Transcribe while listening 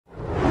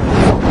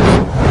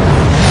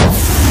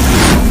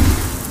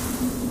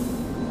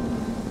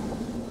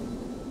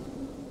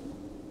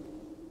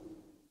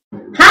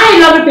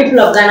people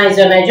of Ghana, is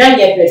your Nigerian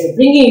Girl President,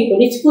 bringing you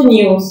political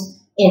news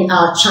in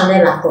our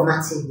channel Akoma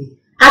TV.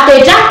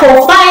 Agya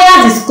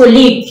fires his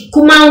colleague,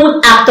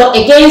 Kumawood actor,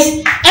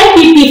 against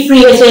NPP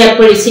free SHS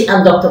policy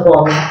and Dr.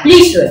 Bawumia.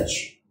 Please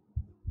watch.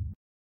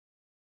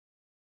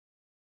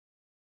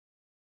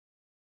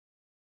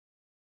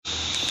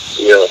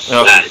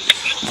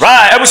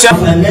 Right, every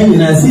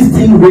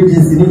 16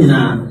 regions in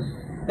a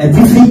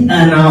different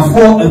and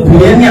for a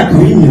premier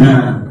queen,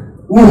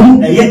 who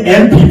a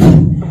MPP,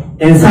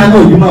 and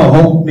Sano Yuma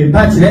home, the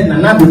patch and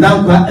another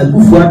downpa a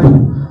Kufuado,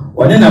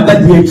 or then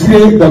about the H.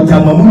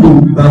 Dr.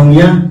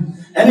 Bawumia,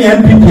 and the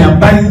MPP are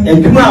buying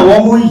a Kuma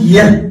 1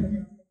 year.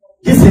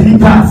 This is the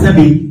past,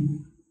 Sabi,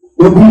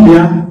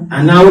 Bawumia,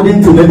 and now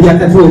into maybe a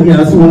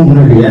Catalonia, so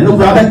and no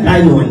brother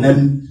Kayo and them.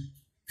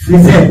 She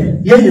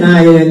said, Yen and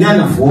I are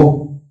Ghana for.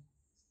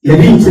 You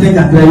didn't say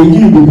that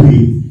you do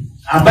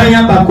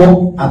Abaya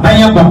Bako.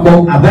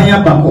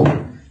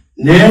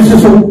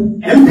 Nenso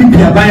MPP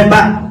Abaya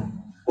back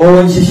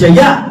or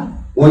Shishaya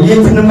or yet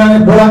in the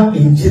man brought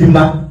in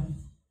Chirimba.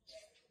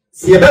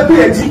 See about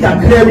a chica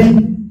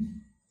clearly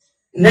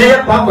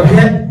near Papa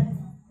head.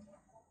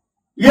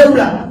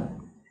 Yebla,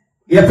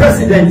 your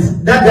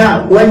president,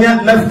 that when your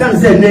Maftan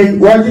said, nay,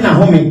 working at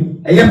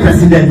home, a your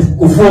president,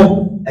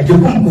 Kufo, a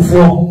Jokum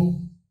Kufo.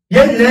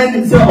 Yen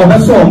then say, oh,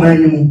 that's all,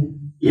 man.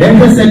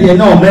 Yen said, you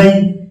know,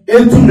 man,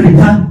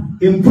 Entumrika.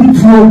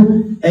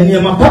 Imputu and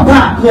yama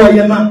papa no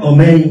yama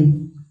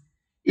omen.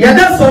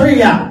 Yada sorry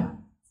ya.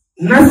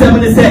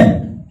 Nasemene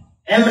se.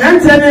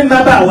 Emrantene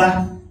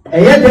mabawa.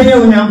 Eye denye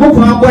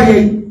unyankopo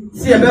aboye.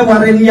 Si ebe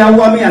ware ni ya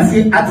wame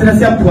asi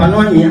atrese mpuano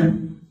anya.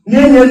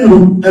 Nyenye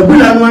nuru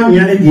ebula no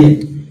anya ne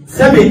die.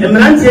 Sebe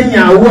emrantene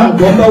nya awu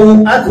agomba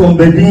wu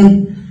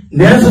atombedi.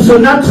 Nenso so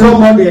natural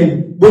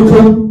model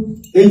boto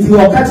enti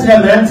wakati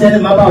emrantene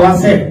mabawa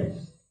se.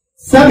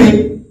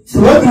 Sebe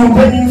so wadu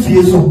mpeni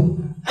fie so.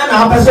 And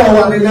I pass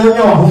over the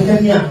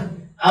Hungania.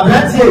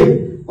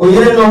 Abrati, or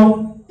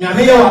Yellow,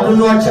 Yamia, I don't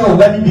know what child,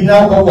 but be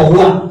now over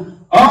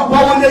one. Oh,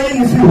 one day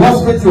in the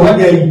hospital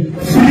again.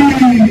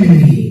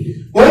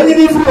 Free. When you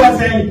need to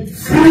say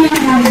free.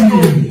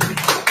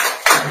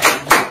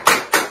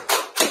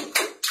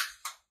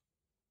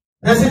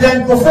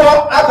 President Kofo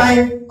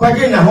Abai,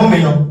 Quagina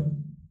Homino.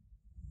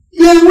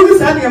 You would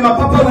say, my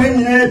papa when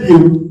you have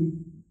you.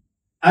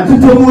 I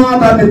took more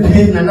about the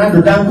pain and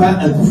another damper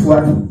and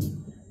Kufuatu.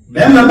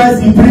 Bema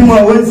basi primo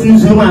wensi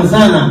nzuma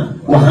sana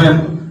wahan.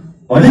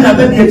 Onena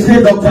bedi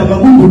eche Dr.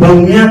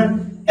 Bawumia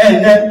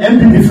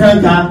MPP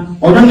Franka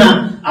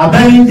onena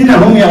abani njina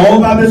homi ya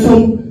oba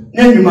besom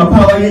nenyu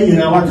mapawa yenyi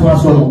na watu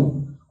wasono.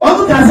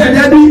 Omu kase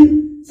debi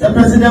se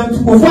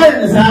President Kufuwa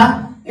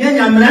nisa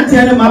yenya mnanti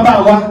ya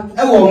mabawa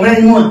ewa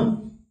omenyua.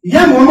 Ye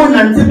mwomo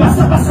nanti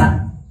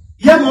basa.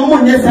 Ye mwomo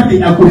nye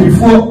sabi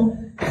akulifuo.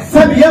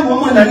 Sabi ye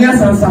mwomo nania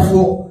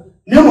sansafuo.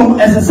 Nye mwomo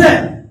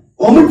SSS.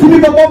 Omu kimi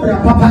bobra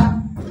papa.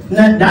 We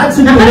are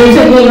saying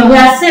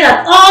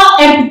that all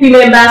MPP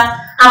members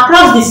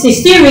across the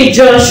 16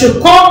 regions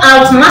should come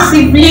out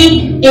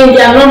massively in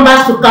their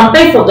numbers to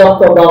campaign for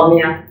Dr.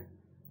 Bawumia.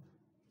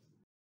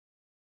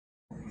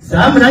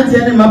 Some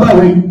Nigerian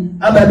Mabawi,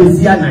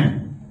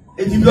 Ababesiana.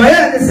 If you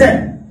are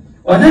said,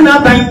 or then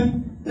I buy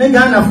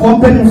Negana for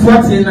penny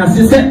 14 as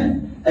you said,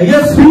 a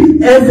year free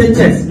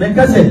SHS, like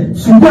I said,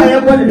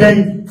 Subaya one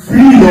day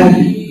free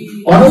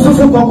or also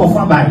so called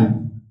for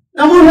buying.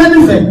 Now,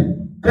 what say?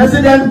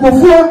 President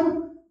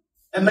Kofo,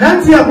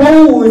 Emranti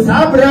Abu is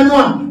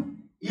Abrano,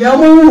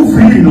 Yamu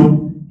free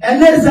no,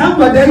 and there's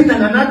somebody and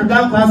another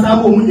damn class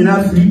Abu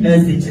free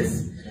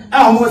SHS.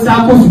 I almost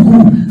Abu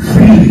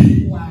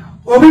free.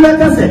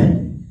 Obibaka said,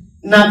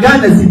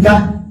 Nagana Sika,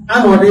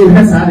 and what they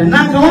have said, and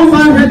not all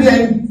fan ready.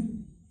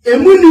 A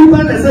moon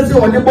pan as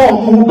on the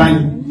ball mobile.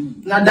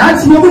 Now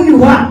that's what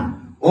you are,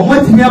 or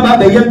what you about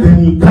the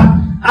Yapen,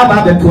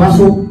 about the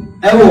Tuaso,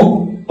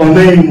 Ewo, or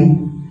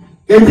Memu.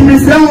 It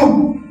is so.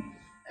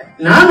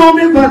 Now, no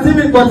me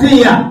party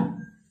ya.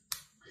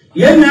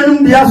 Ye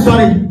nanum dia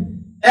sorry.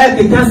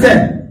 Can say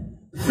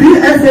free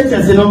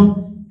SHS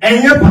no,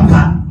 and your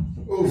papa.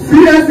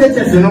 Free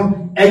SHS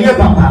no, and your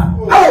papa.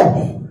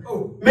 Oh,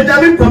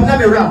 Madame Pamna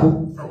me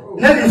rabo.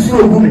 Nani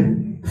sure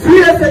woman.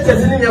 Free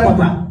SHS in your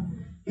papa.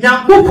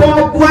 Nyakupo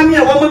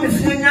Bawumia woman be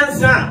free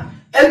nyansa.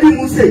 Ebi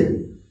muse.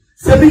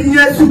 7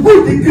 years to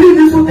good degree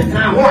this what the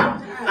can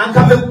and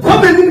come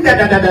in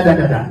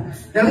da.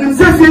 Then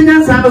say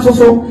nyansa no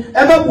so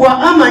ebe bua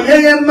ama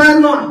yeye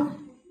mano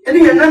eni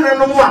yenana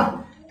no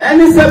mo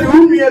eni sabi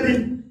unua bi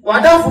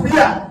wadafo bi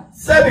a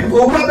sabi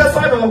owura be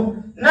fa no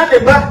na ne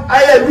ba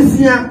aya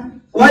bisia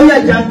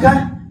waya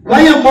janka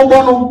waya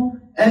mobo no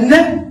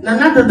enne na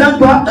nado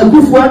dampa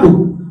agufuado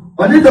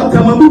oni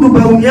Dr.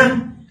 Bawumia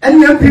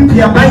eni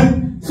MPP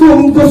abai so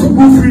mu to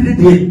school free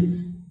dey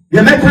ye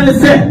mekane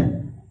say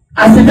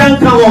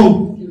asidanka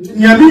won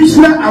nyame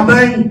hira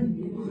abai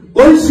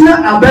onhira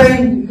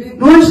abai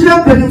no shira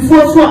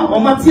penifo so a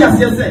omati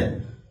asese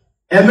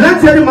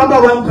emrante ni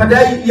mabawa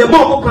nkwadai ye ma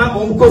omokwa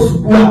omko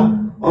suku a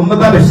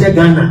ombaba be hye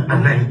Ghana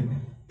anan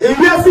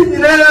ewiase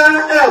nyina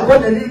e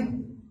agodani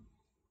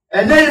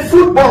ene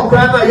football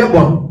kra na ye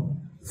bon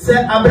Say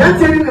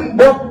Abrantin and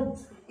Bob,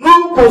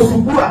 no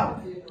Posukua.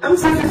 I'm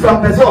saying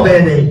from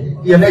Pesovede,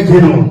 you make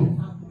it on.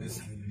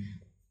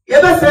 You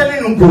ever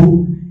send in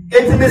Uncle,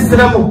 it's Mr.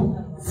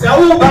 Namo,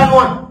 Sao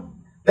Banwa,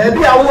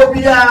 baby, I will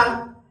be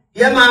a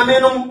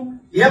Yamamanum,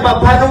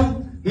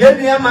 Yabapanum,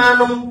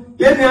 Yemiamanum,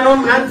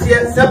 Yemianum,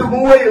 Nantia,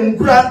 Sabu, and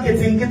Kura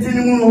getting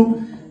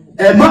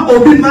Ma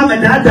Obi Mamma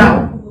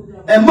Dada,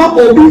 and Ma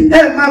Obi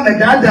and Mamma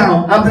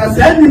Dada, after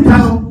 70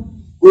 pounds,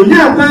 will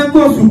now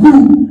go to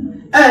school.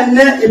 And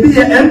then be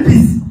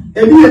MPs,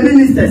 be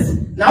ministers.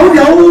 Now we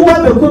are all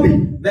about the Kobe,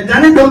 but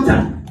then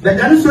doctor, but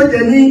then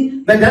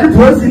surgery, but then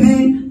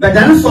person, but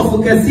then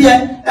suffocacy,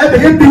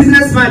 every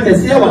businessman can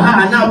see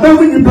now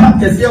going back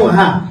can see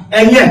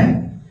and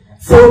yet.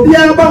 So we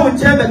are about to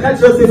check the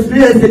catch of the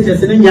free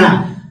SHS in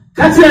ya.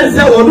 Catch and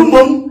say, one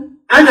woman,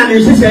 and an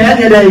issue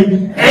any day,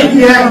 and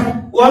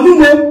yet, one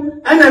woman,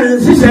 and an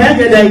issue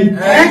any day,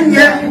 and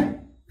yet,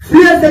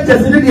 free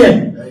SHS in the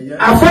day.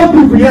 I found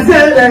people, yes,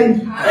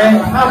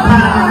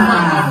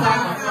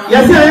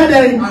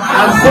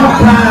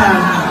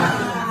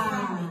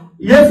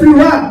 yes, you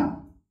are.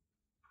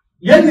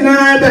 Yet, you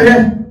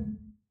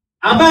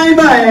I buy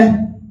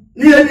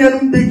near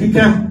the big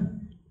can,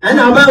 and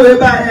I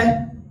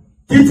buy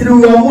teaching you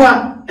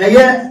what a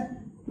year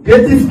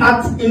creative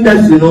art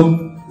industry,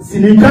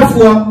 Sinica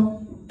for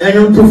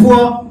and to for,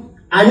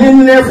 and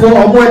in there for a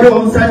model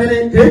on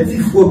Saturday,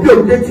 creative for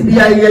pure to be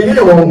a year.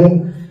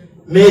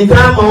 May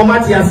time or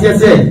Matthias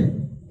said,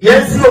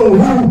 yes, you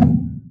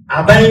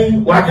are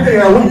buying what you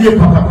are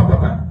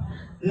papa.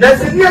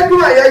 Nothing yet do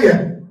I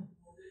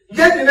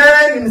yet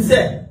deny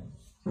himself.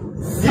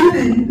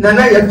 Sidi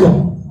Nanayato.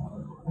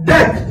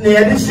 That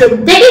near the ship.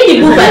 Taking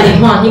the book by the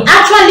horn, he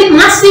actually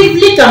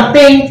massively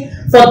campaigned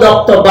for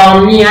Dr.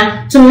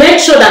 Bawumia to make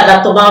sure that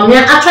Dr.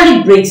 Bawumia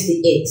actually breaks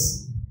the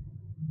eggs.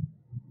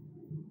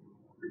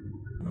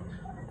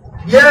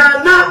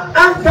 Yeah, now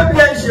I'm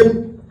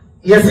championship.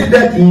 Yes,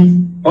 that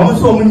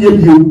also, when you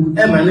view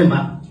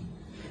Emma,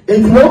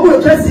 and you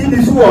will just see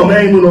this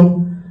woman, you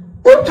know.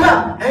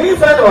 Otra, and you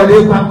find all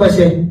the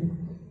question.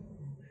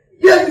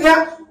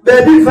 Yeah,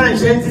 baby, fine,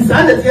 shanties,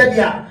 and the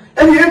theatre,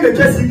 and you have to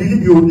just see the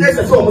video. Next,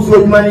 I saw almost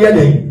what money a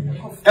day.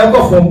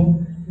 Echo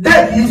from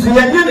that is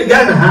when you're the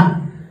Ghana,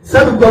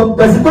 some got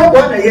Pacific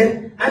one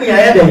again, and you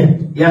had a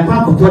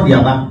Yapako to the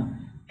Abba.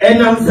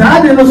 And I'm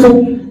sad and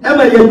also,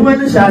 Emma, your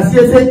woman shall see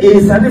a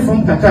Sunday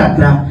from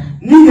Catatra.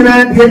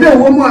 Nina, the other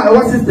woman,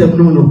 our system,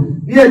 no.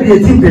 Near the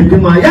 18th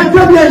of my young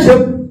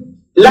championship,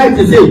 like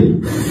to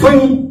say,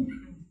 funny,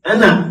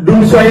 and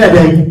don't show your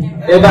day,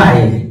 a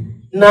buy.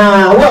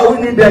 Now, what we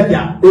need back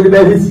here, with the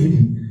very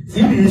city.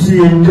 CD,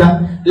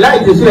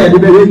 like to say, the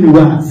very you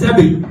are,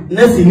 Sabi,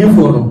 nursing you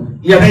for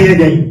your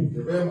day.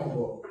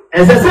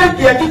 As I said,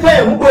 you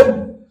are who would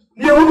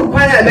you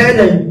find a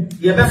day,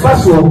 you have a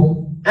fast walk,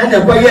 and the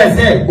boy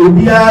said, will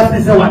be a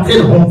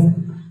hotel home.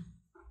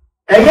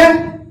 Again,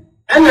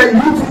 and I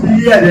used to be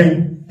here,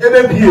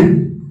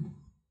 every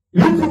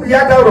YouTube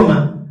Yaga Roma,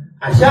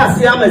 I shall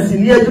see I'm a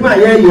senior to my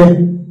area.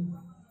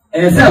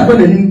 And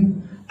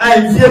Saponin, I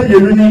am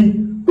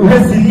Jim who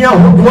has senior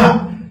Hudua,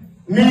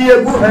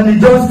 Media Book and the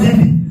Jones TV,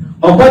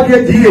 or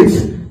Body DH,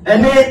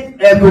 and a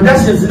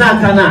productions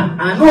Nakana,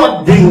 and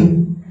not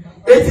ding.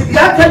 It is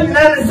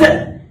Yakan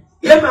said,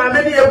 Yama,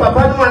 many a papa,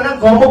 and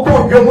Uncle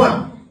Joma,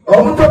 or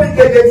Mutobi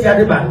get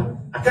Yadiban.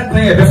 I can't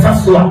play a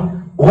Bessasua,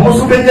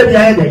 almost many a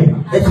day,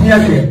 at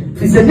Yashe.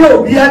 He said,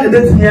 no, behind the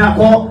Betania.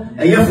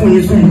 A year for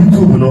you to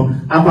YouTube, no,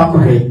 about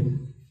her.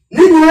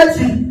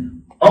 Nini,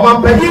 or my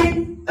penny,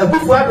 a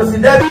book for us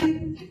in Debbie.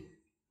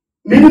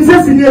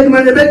 Ministers in the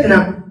Edmund,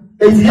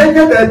 it's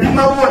younger than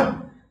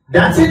Bima.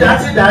 That's it.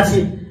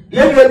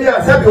 Young lady,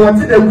 I said, you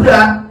wanted a good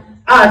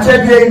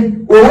check,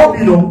 or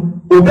Hobino,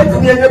 or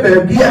better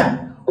near beer,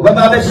 or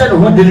Baba Shadow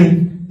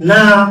Holding.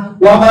 Now,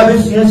 what about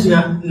this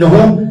no,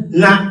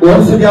 not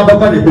also the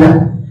Ababa de Bra.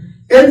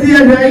 And the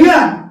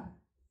year,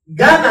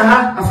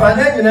 Ghana, a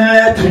financial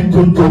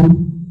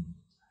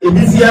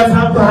Ebisia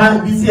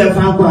Fanqua, Bisia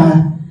Fanqua.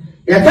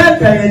 You can't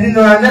carry any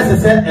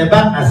necessary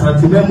about as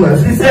what you remember.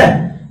 She said,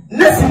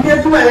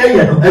 Nessie to my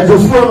area, as a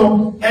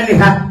swallow,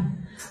 anyhow.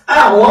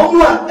 Ah, one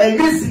more, and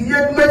this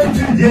year, met you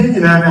to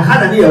and I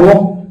had a year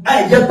walk.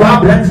 I just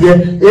bought that here.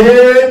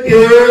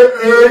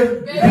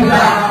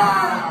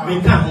 We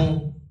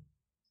come.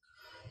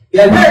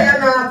 Yeah,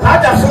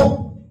 Padaso.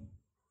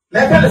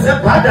 Let us say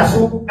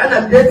Padaso, and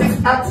a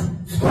creative art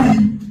school.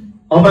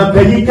 Or my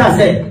Penica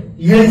said,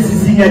 yes,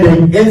 senior day,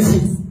 NC.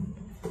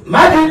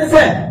 Imagine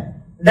said,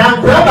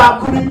 Dan Braba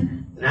Kumi,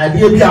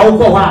 Nadia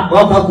Okoha,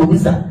 Waka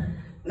Kumisa.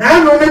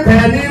 Now, no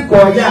penny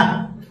for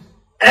ya.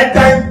 A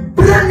time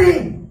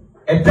planning.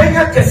 A penny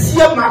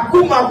Cassia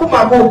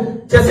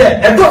Makumako, just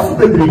a dose of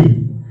the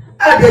breed.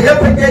 I get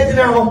up again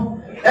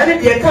now, and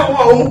if you come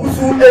home, we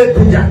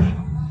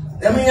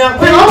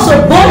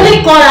also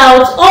boldly call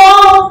out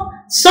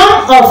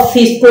some of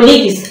his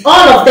colleagues,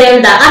 all of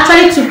them that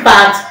actually took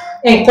part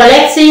in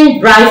collecting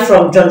bribe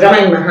from John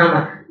Dramani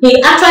Mahama.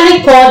 He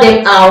actually called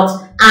them out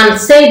and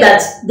said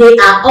that they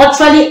are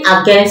actually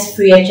against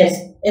free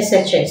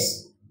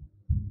SHS.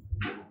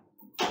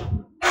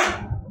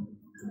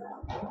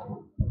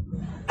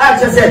 I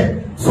just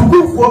said, so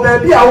good for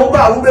baby, I will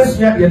buy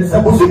Ubesnia, and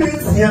supposed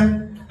here,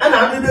 and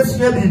I'm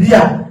Ubesnia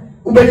Bibia,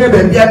 Ubenia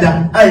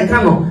Babiada, I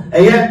cannot, a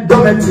yet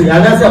dormitory,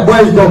 and that's a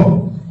boy's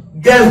dorm,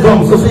 girls'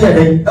 dorm, so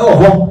say,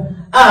 oh,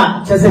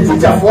 just a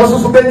teacher for so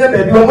Ubenia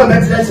Baby, one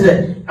next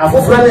yesterday, I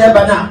for Friday,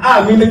 but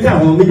now, me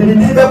come, me didn't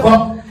need a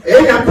cop,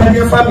 a young penny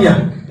family,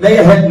 may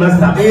a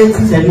headmaster, a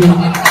teacher,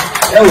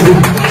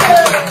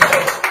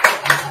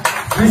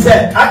 we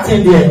said,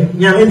 acting there,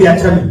 maybe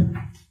actually.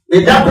 The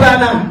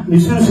Daplana,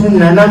 Missouri,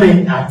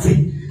 Naname,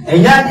 acting.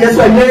 And yet, yes,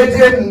 I made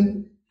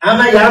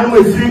Ama Yam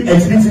with free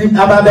extremely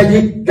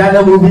Ababedi,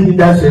 Ghana moving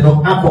industry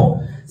of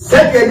Apple.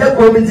 Said the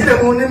Committee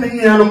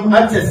Moon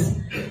artists.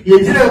 You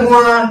didn't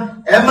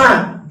want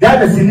Emma,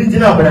 Ghana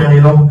Sinigina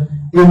Branino.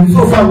 You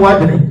so far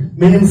watering,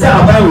 meaning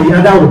Sabawi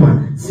and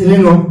Alma,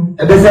 Sinino,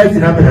 a beside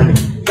in Abrani.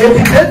 If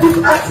you get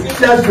to act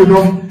industry,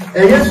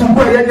 a yes, who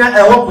put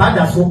a walk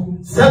padasso.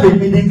 Sabe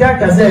bidika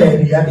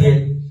kaze ya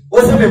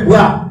ose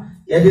mebua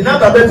ya de na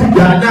baba tu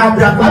ya na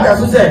brada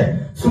so se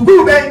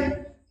suku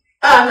ben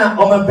ana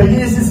o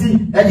mapanyin sisi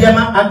e de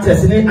ma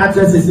actors ni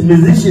actresses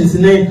musicians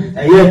ni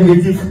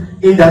creative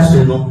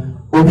industry no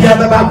obi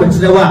ababa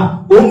akotire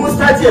wa o mu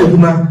start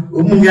aduma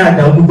o mu nya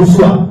da o mu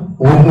so a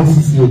o mu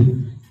sisi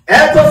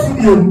e to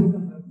studio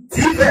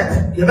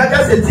TVET ye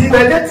baka se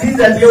TVET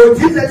ye o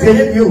TVET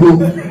ye ni ho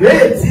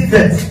ye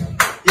TVET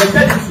ye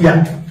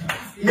tadikia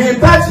me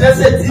patch na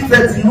say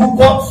TVET you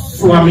got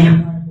swamia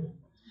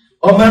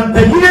o man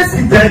penye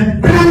si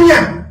den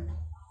premier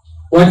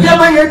o dia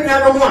ma ye nya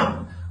no mo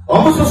a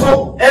o mo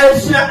so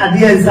ehia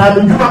ade ensa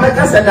do djuma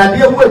beka se na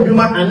de wo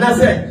adwuma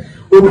anase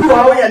obi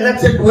wa wo ye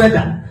electric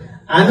welder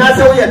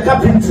anase wo ye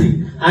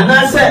carpentry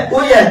anase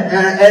wo ye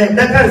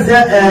beka se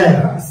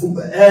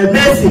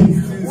mason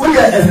wo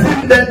ye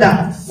steel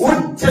bender wo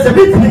chese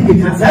bit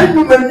ni ka sa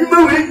nyuma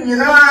we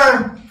nyina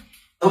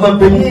o man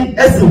penye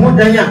esi ho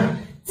dan ya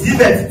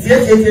TVET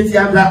tie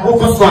abla o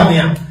ko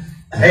swamia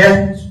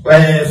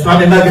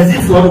swami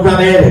magazine for the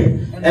primary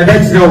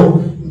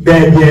eventual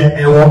baby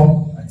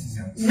ewo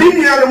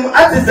million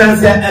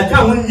artisans e ka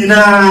ho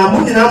nyina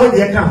mo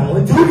de ka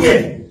ho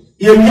tuye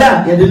ye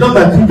wia ye de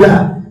number 2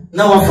 da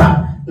na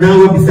wafa na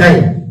wo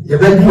bisai ye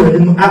ba di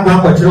woni agba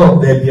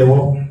akọchiro baby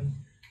ewo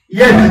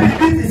ye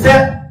bi se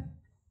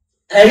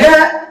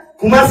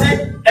Kumasi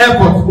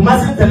airport,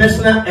 Kumasi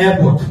International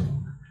Airport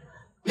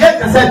ye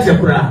kasa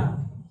chekura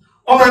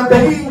o man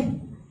bani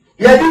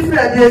ya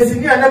different dey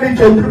senior na be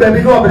chondru be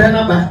bi no obere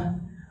na ba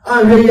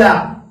an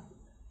ya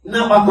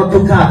na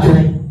makotoka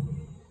atwe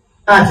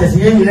a chese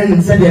ye nyina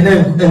nim se de na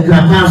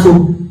nkrapa so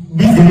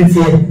business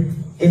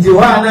e nti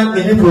wa na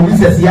many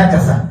producers ya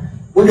kasa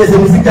o de se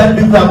musical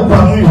bi kwa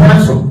kwa mu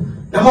hanso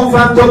na mo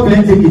fa to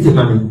play ticket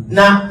mami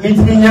na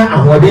mitiminya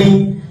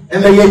ahoden e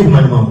me ye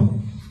djuma no mamo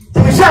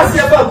ti sha se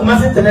fa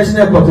Kumasi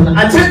International Airport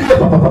na a check ye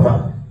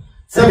papa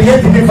sabi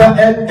ye deliver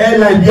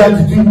airline bi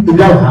atutu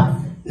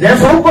ilawa na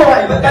so ko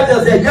wa ibaka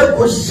say je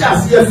ko sha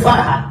se fa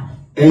ha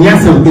enya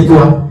se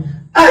oketwa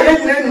a ye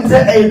nyina nim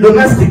say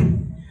domestic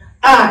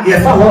a ye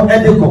fa ho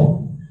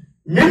ediko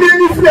mimi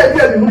ni fira bi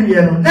a mi hu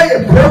ye no na ye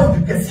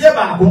proud kese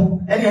ba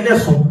ko ene ne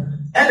so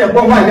ene ko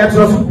ho ya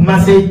tro so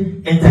Kumasi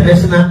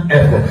International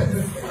Airport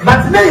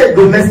but na ye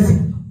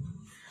domestic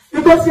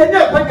because ye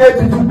na kwa ye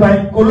tutu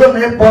by Colon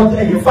Airport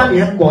e fa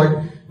ne airport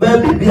ba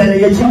bibia na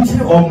ye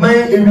chinchin o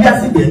man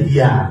ewiase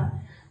bia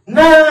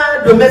na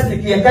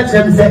domestic ye catch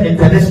them say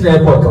international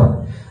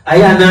airport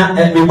ayana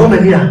me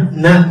bomania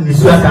na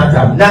misu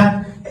akata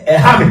na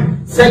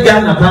hami say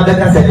Ghana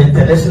Bangka say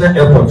international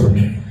airport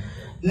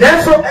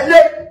na so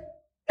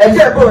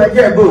ejebo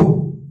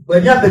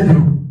wanya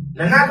bedru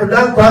na do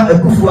dan kwa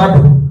akufu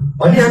ado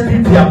oni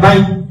MPP aban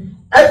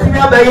atimi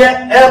abaye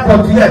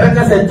airport ye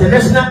Bangka say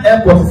international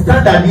airport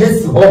standard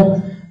yes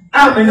ho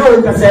me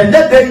no ka say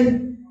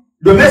legally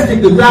domestic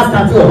class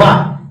start o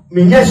ba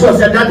me nye sure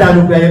say that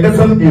no play be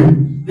from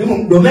you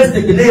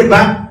domestic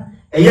labor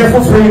eye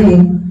foforo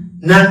mu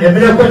na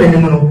emele ko ne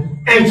mu no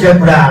enche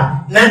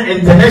bra na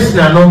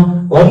international no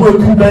o mo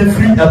tu ban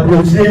free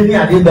approach ni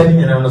ade ba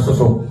ni na no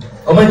so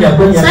o ma ja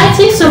ko nya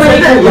citing so many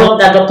people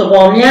that Dr.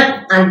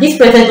 Bawumia and this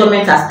present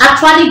government has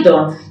actually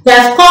done. He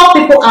has called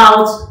people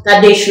out that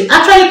they should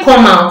actually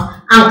come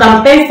out and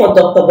campaign for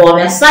Dr.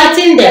 Bawumia,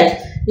 citing that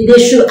they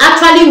should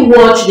actually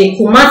watch the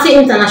Kumasi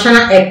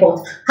International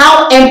Airport,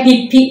 how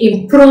MPP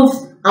improved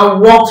and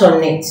worked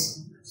on it.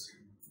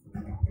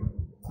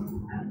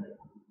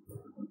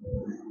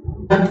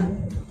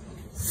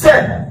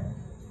 Sir,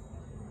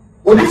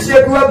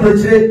 Odisha grew up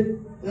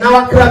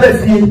now a crab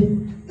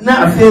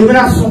now a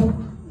favorite soup,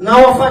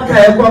 now a fat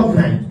kaya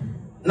company.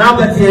 Now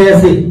that you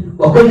say,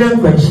 or Korean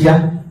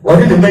Quenchia,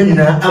 or in the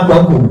Menina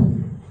Abaku.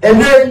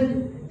 And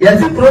then,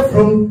 Yati Pro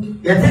from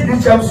Yati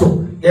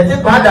Chamso, Yati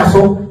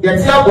Padaso,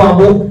 Yati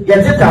Abuabo,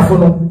 Yati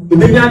Tafono, the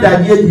Benya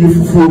Dadia,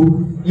 you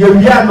fool,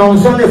 you are non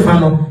sonne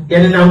fano,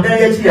 and now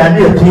there is the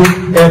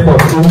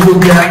airport, who will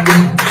be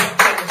acting.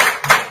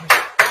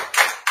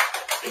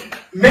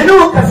 Menu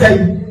kasai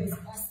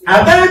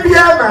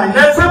ababia ma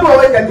na sabo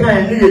we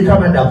kaka ni ye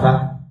kama dafa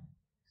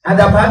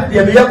adapa ni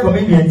ye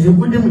comedian ti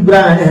kudi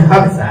mgbara e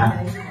habsa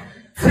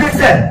Free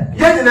said,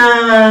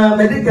 Yana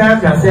medical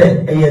can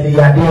say, a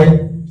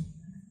year.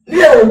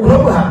 Near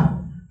Grover,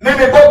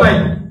 maybe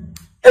Bobine.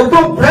 A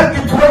good black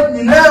it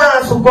when you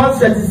so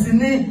concert is in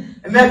me,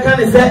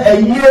 American say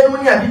a year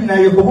when you are in a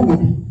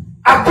Kumawood.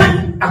 A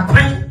pint.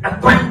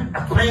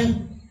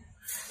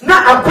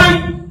 Now a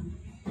pint.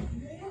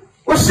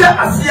 What's that?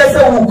 I see as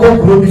I will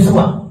go through this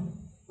one.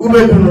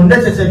 Ubedu,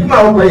 that's a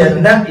Kumawood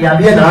and that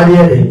Yabia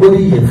area,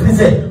 Body, Free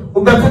said,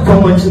 Ubedu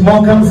Tomonchi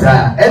Monkams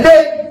are, and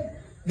then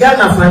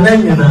Ghana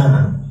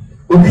Fanana,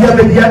 Ubia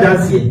Bedia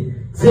Dancy,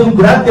 same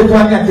grant the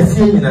one at the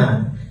scene.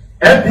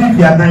 FDP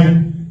are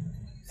nine,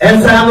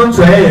 and Simon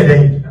to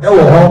a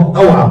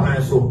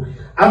our so.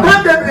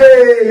 About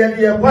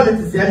the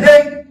politics and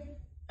then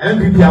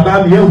MPP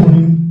about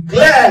you,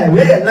 Claire, we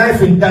are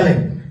life in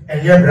talent,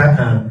 and your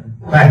brother,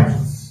 right?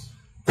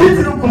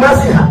 Titu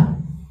Kumasiha,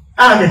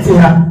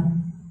 Ametiha,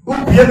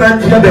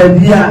 Upiaman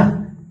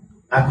Tabia,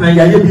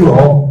 Akaya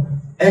Yabu,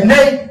 and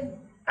then,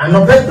 and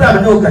no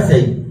better no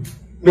say,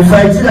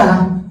 besides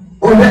Chila,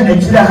 over a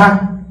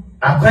Chilaha,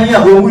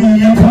 Akaya, we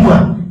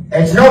Puma.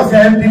 It's not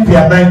MPP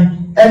about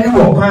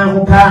anyone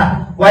who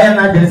car. Why am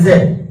I going to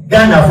say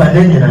Ghana for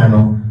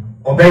Lenino?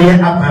 Obey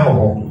up my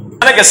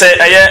Like I said,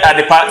 I at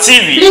the part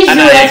TV. Please do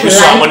like,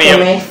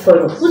 comment,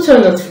 follow, put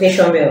on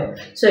notification bell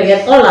so you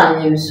get all our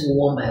news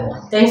one by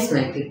one. Thanks,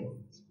 my people.